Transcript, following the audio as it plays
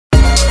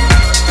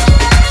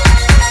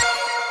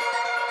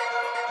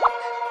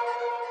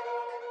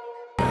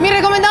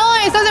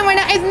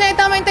semana es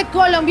netamente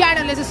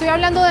colombiano, les estoy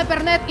hablando de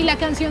Pernet y la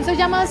canción se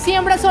llama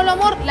Siembra Solo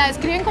Amor. La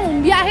describen como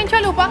un viaje en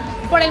chalupa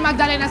por el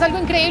Magdalena, es algo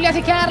increíble,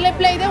 así que a darle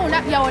play de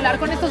una y a volar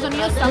con estos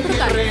sonidos tan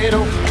brutales.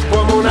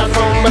 Como una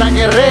sombra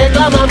que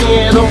reclama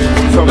miedo,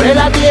 sobre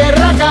la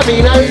tierra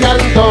camina el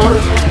cantor,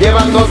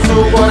 llevando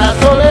su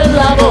corazón en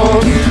la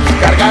voz.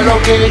 Carga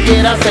lo que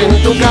quieras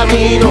en tu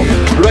camino,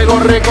 luego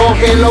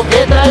recoge lo que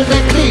trae el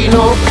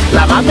destino.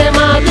 La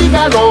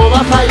matemática no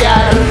va a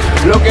fallar,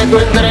 lo que tú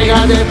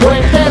entregas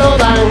después te lo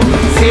dan.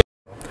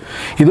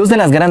 Y dos de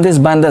las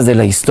grandes bandas de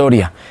la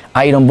historia,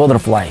 Iron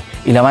Butterfly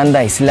y la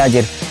banda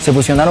Slayer, se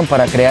fusionaron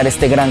para crear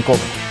este gran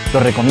cover. Lo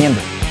recomiendo,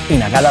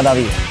 Inagada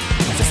David.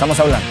 Nos estamos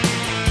hablando.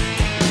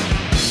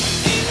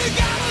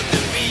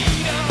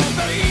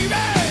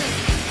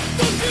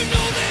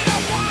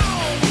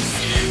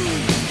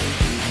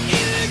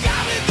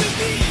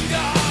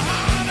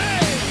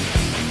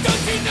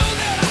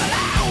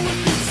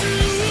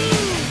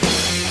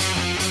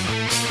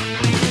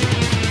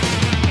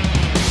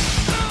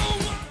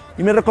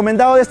 Y mi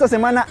recomendado de esta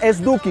semana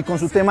es Duki con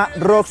su tema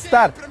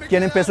Rockstar,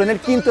 quien empezó en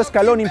el 5º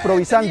escalón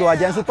improvisando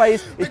allá en su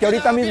país y que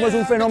ahorita mismo es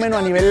un fenómeno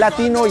a nivel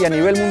latino y a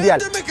nivel mundial.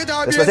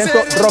 Les presento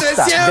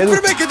Rockstar de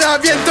Duki. Me queda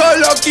bien todo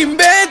lo que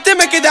invente,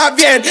 me queda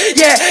bien,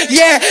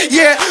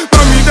 yeah.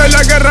 Mami, la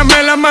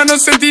agárrame la mano,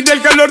 sentir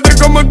el calor de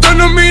cómo todos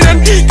nos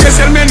miran. Que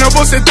si al menos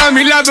vos estás a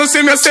mi lado,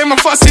 se me hace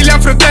más fácil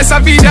afrontar esa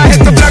vida.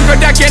 Estos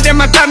blancos ya quieren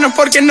matarnos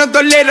porque no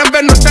toleran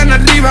vernos tan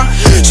arriba.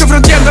 Yo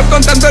fronteando,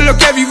 contando lo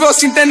que vivo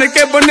sin tener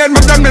que ponerme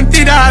a hablar mentiras.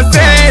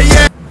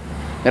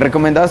 El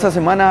recomendado esta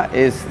semana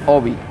es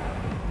Obi,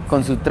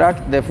 con su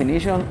track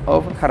Definition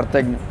of Hard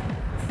Techno,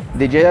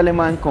 DJ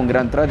alemán con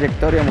gran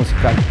trayectoria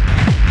musical.